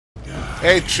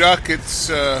Hey Chuck,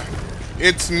 it's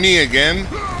me again,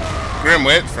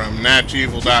 Grimwit from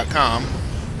NatchEvil.com,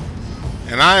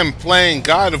 and I am playing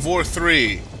God of War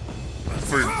 3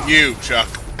 for you, Chuck.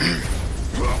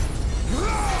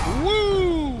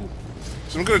 Woo!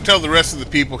 So I'm going to tell the rest of the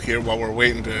people here while we're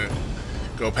waiting to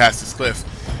go past this cliff.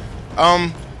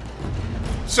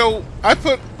 So I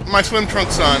put my swim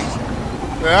trunks on.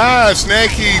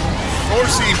 Snaky,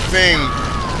 horsey thing.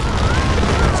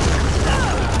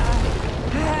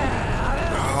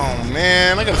 Oh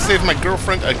man, I gotta save my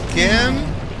girlfriend again?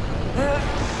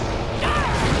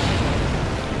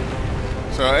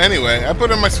 So anyway, I put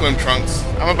on my swim trunks.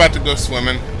 I'm about to go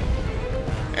swimming.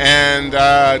 And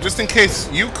just in case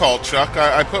you call, Chuck,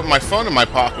 I put my phone in my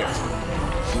pocket.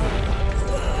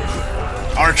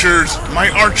 Archers! My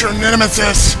archer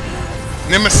nemesis!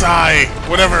 Nemesi!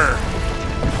 Whatever!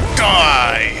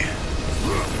 Die!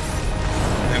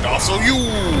 And also you!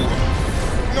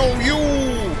 No, you!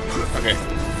 Okay.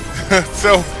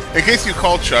 So, in case you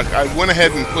call, Chuck, I went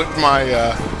ahead and put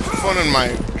my phone in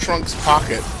my trunk's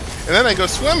pocket, and then I go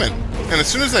swimming. And as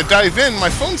soon as I dive in, my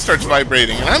phone starts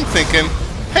vibrating, and I'm thinking,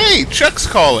 hey, Chuck's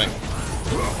calling!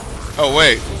 Oh,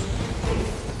 wait.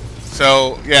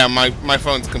 So, yeah, my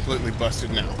phone's completely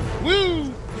busted now.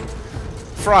 Woo!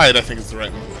 Fried, I think is the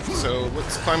right one. So,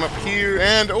 let's climb up here,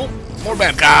 and, oh, more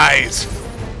bad guys!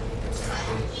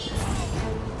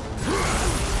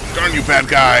 Darn you bad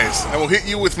guys! I will hit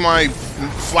you with my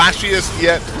flashiest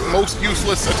yet most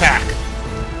useless attack.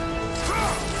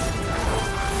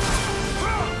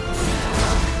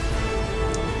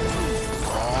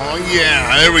 Oh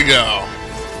yeah, there we go.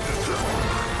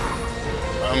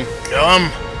 Come.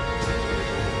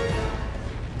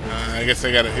 I guess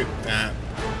I gotta hit that.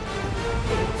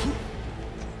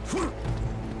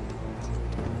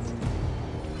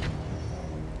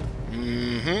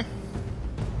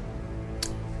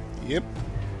 Yep.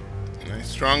 Nice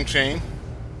strong chain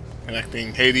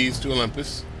connecting Hades to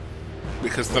Olympus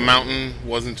because the mountain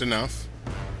wasn't enough.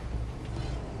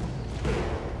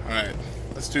 Alright,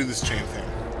 let's do this chain thing.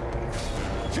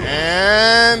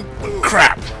 And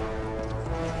crap!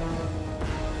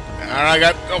 Alright, I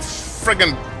got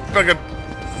friggin'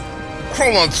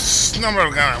 crawl on snumber.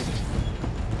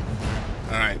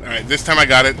 Alright, this time I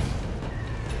got it.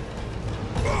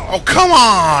 Oh, come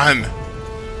on!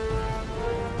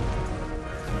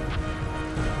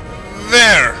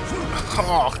 There!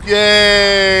 Oh,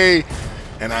 yay!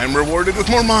 And I'm rewarded with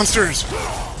more monsters!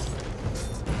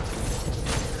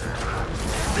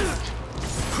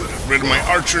 Get rid of my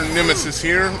archer nemesis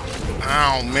here.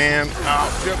 Oh, man.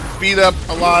 Oh, beat up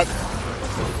a lot.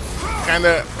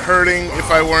 Kinda hurting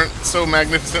if I weren't so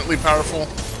magnificently powerful.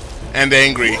 And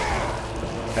angry.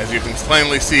 As you can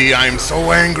plainly see, I'm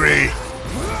so angry!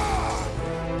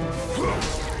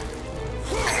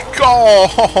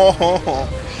 Oh!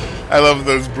 I love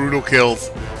those brutal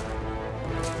kills.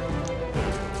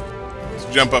 Let's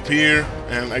jump up here,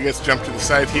 and I guess jump to the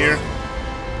side here.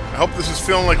 I hope this is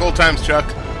feeling like old times, Chuck.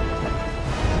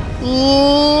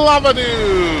 Lava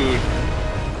Dude!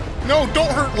 No,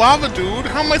 don't hurt Lava Dude!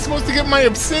 How am I supposed to get my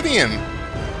obsidian?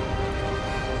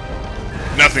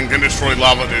 Nothing can destroy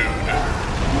Lava Dude.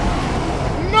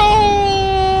 No!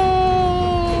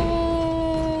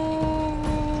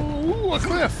 Ooh, a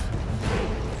cliff.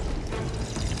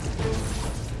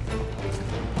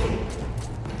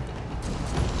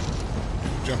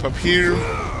 Jump up here.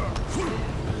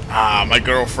 Ah, my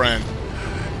girlfriend.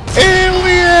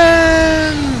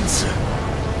 Aliens!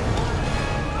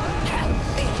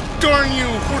 Darn you,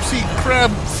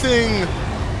 Horsey-Crab thing!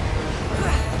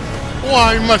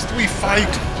 Why must we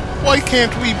fight? Why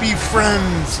can't we be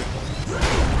friends?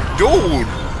 Dude!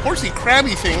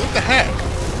 Horsey-Crabby thing, what the heck?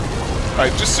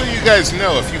 Alright, just so you guys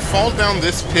know, if you fall down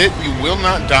this pit, you will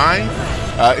not die.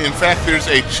 In fact, there's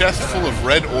a chest full of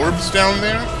red orbs down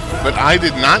there, but I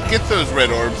did not get those red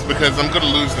orbs because I'm going to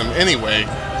lose them anyway.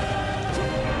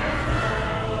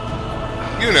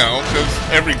 You know, because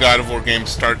every God of War game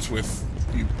starts with,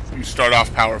 you start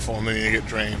off powerful and then you get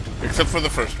drained. Except for the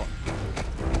first one.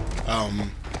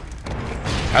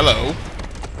 Hello?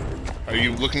 Are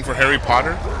you looking for Harry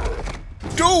Potter?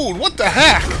 Dude, what the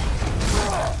heck?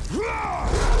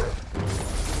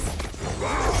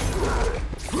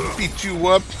 Beat you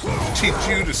up, teach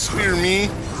you to spear me.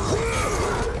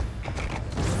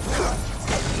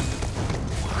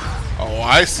 Oh,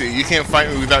 I see. You can't fight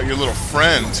me without your little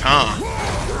friends, huh?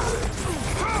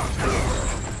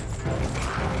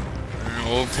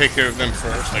 We'll take care of them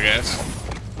first, I guess.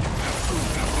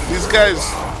 These guys,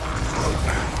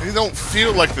 they don't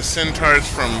feel like the centaurs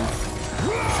from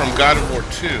God of War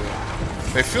 2.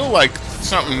 They feel like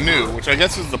something new, which I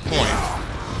guess is the point.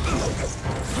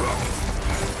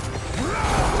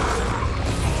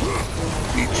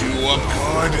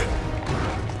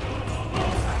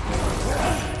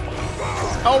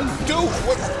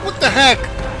 What the heck?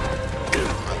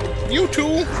 You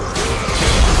two?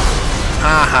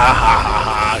 Ha ha ha ha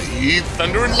ha! Eat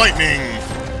thunder and lightning!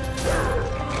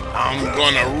 I'm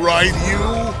gonna ride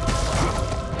you!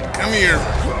 Come here!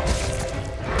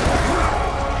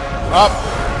 Up!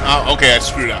 Oh, okay, I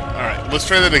screwed up. Alright, let's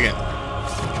try that again.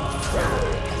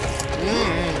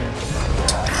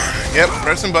 Yep,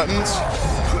 pressing buttons.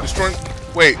 Destroying...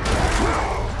 Wait.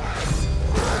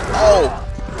 Oh!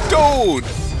 Dude!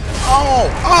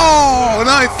 Oh! And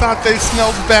I thought they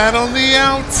smelled bad on the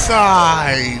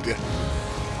outside!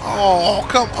 Oh,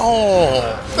 come...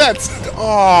 Oh! That's...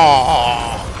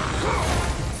 Oh!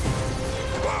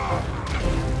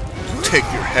 Take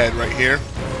your head right here.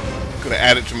 I'm gonna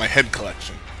add it to my head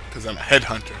collection, because I'm a head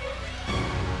hunter.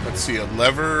 Let's see, a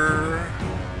lever...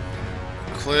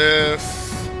 cliff...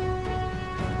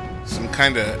 some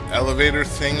kind of elevator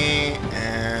thingy,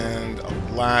 and a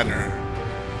ladder.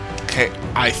 Okay,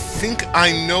 I think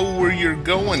I know where you're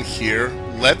going here.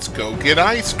 Let's go get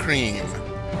ice cream.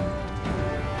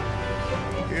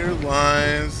 Here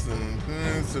lies the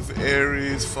prince of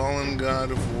Ares, fallen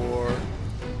god of war.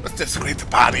 Let's desecrate the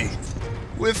body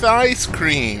with ice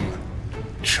cream.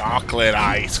 Chocolate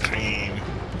ice cream.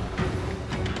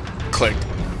 Click.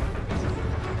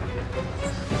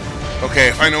 Okay,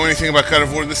 if I know anything about God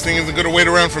of War, this thing isn't gonna wait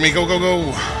around for me. Go, go,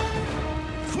 go!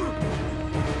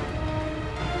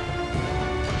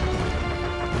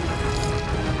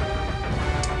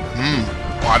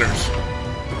 Waters.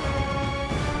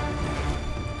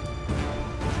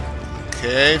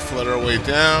 Okay, flutter our way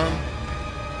down.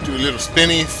 Do a little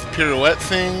spinny pirouette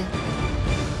thing.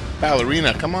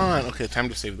 Ballerina, come on! Okay, time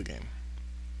to save the game.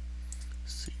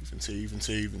 Save and save and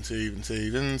save and save and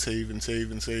save and save and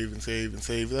save and save and save and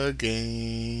save the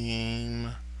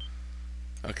game.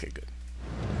 Okay, good.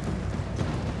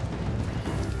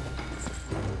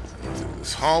 Into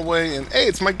this hallway, and hey,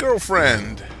 it's my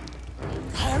girlfriend.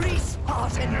 Hurry,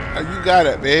 Spartan! Oh, you got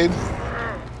it, babe.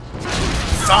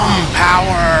 Thumb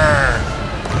power.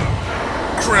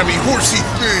 Crabby horsey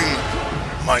thing.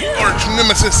 My arch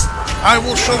nemesis. I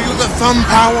will show you the thumb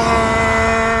power.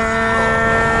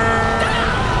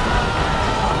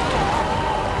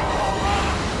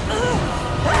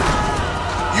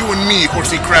 You and me,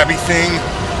 horsey crabby thing.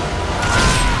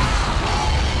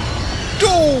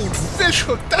 Dude,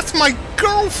 fishhook, that's my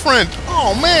girlfriend.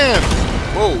 Oh, man.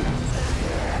 Whoa.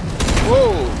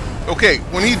 Whoa. Okay,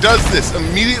 when he does this,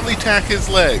 immediately attack his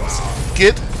legs.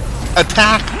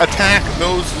 Attack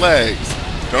those legs.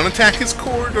 Don't attack his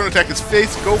core, don't attack his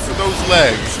face, go for those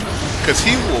legs. Because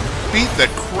he will beat the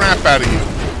crap out of you.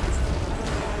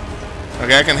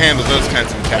 Okay, I can handle those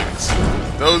kinds of attacks.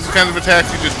 Those kinds of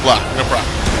attacks you just block, no problem.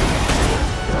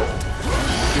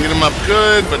 Beat him up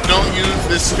good, but don't use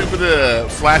this stupid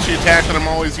flashy attack that I'm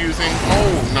always using.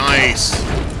 Oh, nice.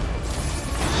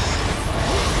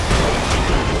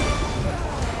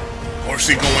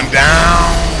 Horsey going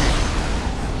down.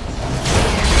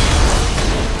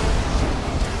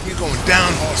 You're going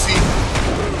down, Horsey.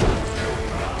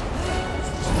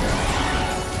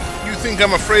 You think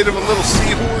I'm afraid of a little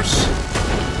seahorse?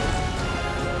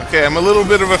 Okay, I'm a little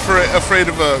bit of afraid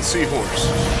of a seahorse.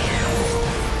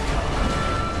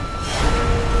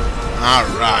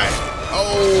 Alright.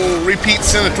 Oh, repeat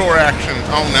Senator action.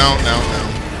 Oh, no.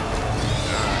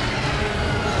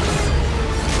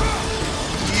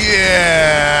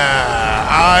 Yeah,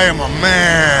 I am a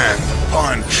man.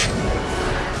 Punch.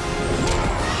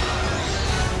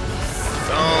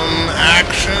 Thumb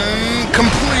action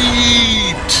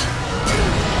complete.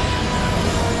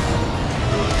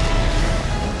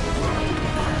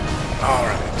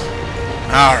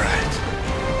 All right.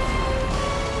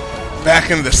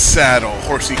 Back in the saddle,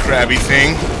 horsey crabby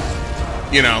thing.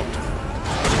 You know,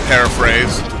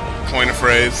 paraphrase, point a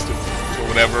phrase to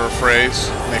whatever phrase,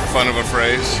 make fun of a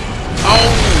phrase.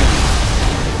 Oh!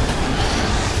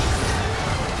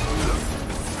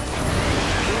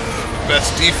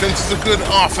 Best defense is a good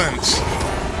offense.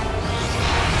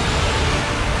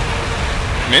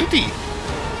 Minty.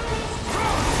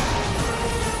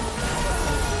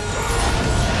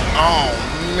 Oh,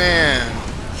 man.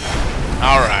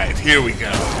 Alright, here we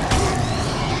go.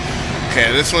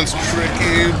 Okay, this one's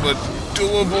tricky, but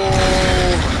doable.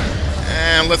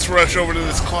 And let's rush over to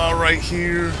this claw right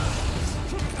here.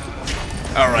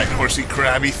 Alright, horsey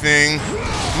crabby thing.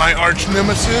 My arch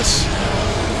nemesis.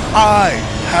 I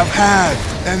have had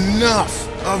enough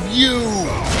of you.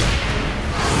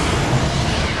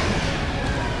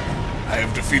 I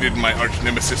have defeated my arch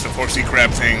nemesis of horsey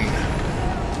crab thing.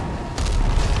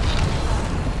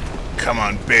 Come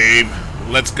on, babe.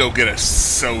 Let's go get a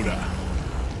soda.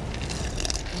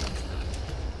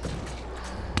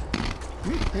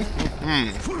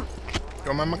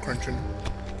 Don't mind my crunching.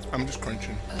 I'm just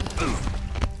crunching.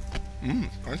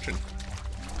 Crunching.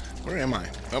 Where am I?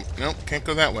 Oh, no, can't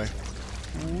go that way.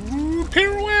 Ooh,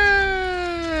 pirouette!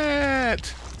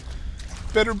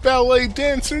 Better ballet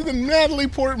dancer than Natalie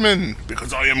Portman,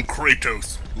 because I am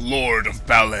Kratos, Lord of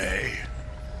Ballet.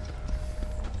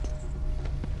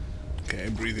 Okay,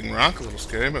 breathing rock, a little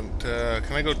scary, but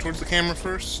can I go towards the camera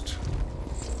first?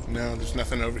 No, there's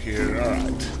nothing over here.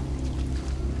 Alright.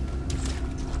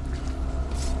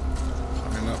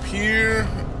 Climb up here.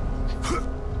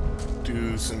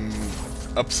 Do some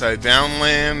upside down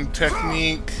land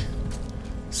technique.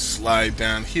 Slide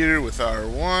down here with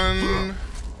R1.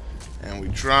 And we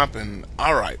drop and...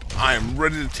 Alright, I am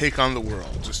ready to take on the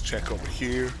world. Just check over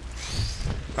here.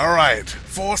 Alright,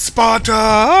 for Sparta!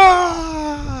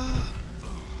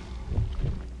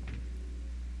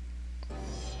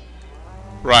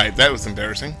 Right, that was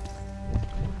embarrassing.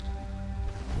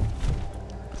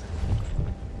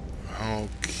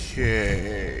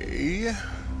 Okay.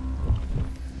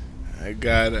 I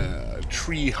got a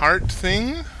tree heart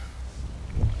thing.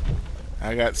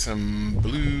 I got some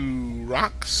blue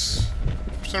rocks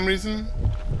for some reason.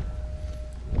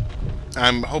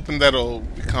 I'm hoping that'll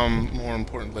become more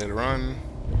important later on.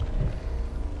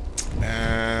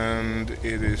 And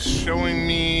it is showing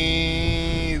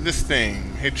me this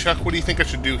thing. Hey Chuck, what do you think I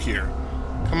should do here?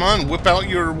 Come on, whip out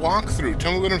your walkthrough.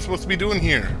 Tell me what I'm supposed to be doing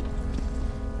here.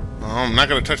 Oh, I'm not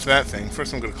going to touch that thing.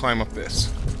 First I'm going to climb up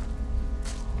this.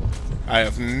 I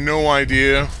have no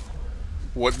idea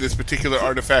what this particular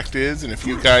artifact is, and if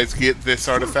you guys get this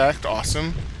artifact,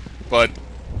 awesome. But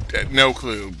no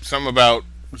clue. Something about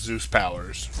Zeus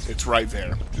powers. It's right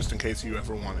there, just in case you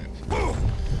ever want it.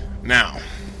 Now,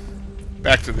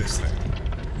 back to this thing.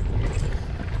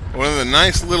 One of the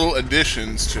nice little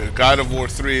additions to God of War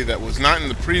 3 that was not in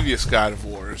the previous God of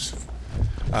Wars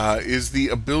is the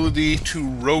ability to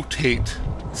rotate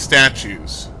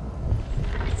statues,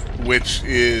 which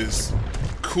is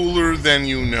cooler than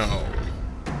you know.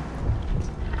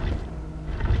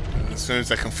 As soon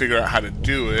as I can figure out how to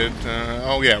do it...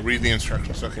 oh yeah, read the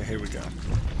instructions. Okay, here we go.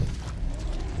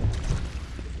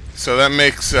 So that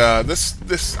makes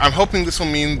this. I'm hoping this will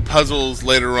mean puzzles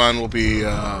later on will be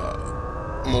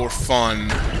more fun.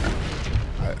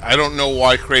 I don't know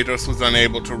why Kratos was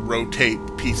unable to rotate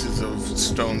pieces of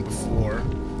stone before.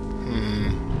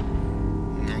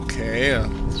 Okay, a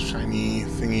shiny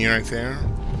thingy right there.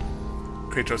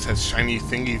 Kratos has shiny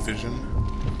thingy vision.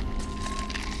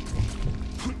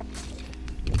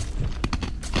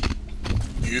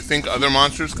 Do you think other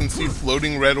monsters can see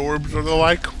floating red orbs or the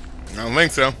like? I don't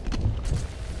think so.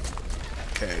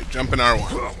 Okay, jump in R1.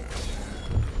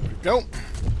 There we go.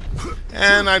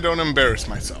 And I don't embarrass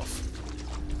myself.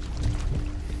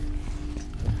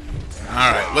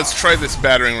 Alright, let's try this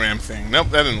battering ram thing. Nope,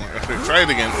 that didn't work. Okay, try it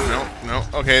again. No, no.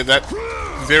 Okay, that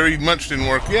very much didn't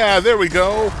work. Yeah, there we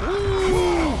go.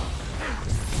 Woo.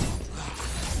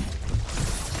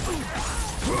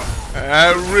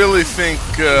 I really think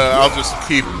I'll just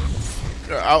keep...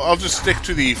 I'll just stick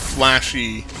to the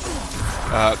flashy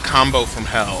combo from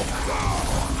hell.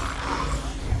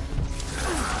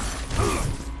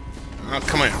 Oh,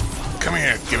 come here. Come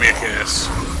here. Give me a kiss.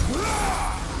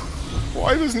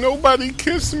 Why does nobody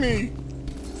kiss me?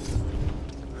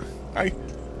 I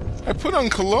put on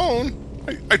cologne.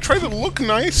 I try to look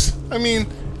nice. I mean,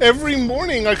 every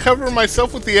morning I cover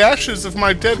myself with the ashes of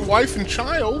my dead wife and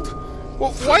child.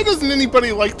 Well, why doesn't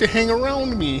anybody like to hang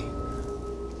around me?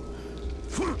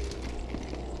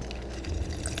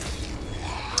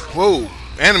 Whoa,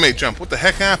 anime jump. What the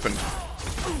heck happened?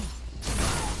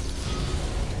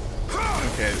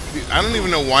 Okay, I don't even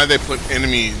know why they put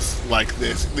enemies like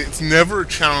this. It's never a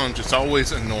challenge, it's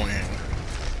always annoying.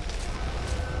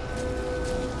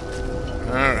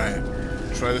 Alright,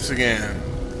 try this again.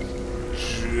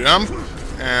 Jump,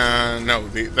 and no,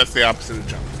 that's the opposite of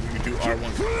jump. You do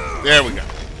R1. There we go.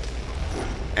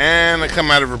 And I come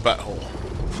out of her butthole.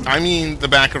 I mean the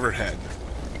back of her head.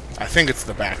 I think it's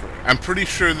the back of her. I'm pretty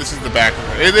sure this is the back of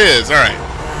her. It is, alright.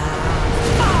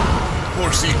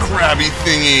 Horsey-Crabby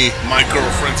thingy. My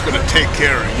girlfriend's gonna take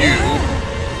care of you.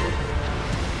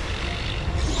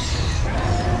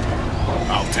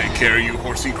 I'll take care of you,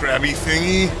 Horsey-Crabby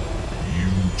thingy. You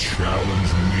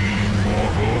challenge me,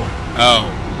 mortal? Oh.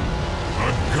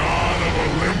 The god of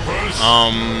Olympus?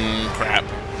 Crap.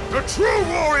 The true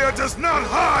warrior does not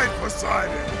hide,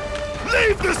 Poseidon!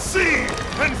 Leave the sea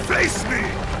and face me!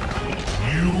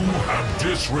 You have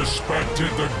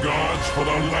disrespected the gods for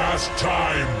the last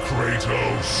time,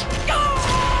 Kratos.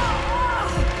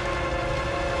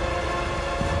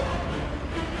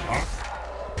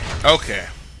 Okay.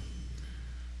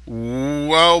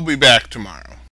 We'll be back tomorrow.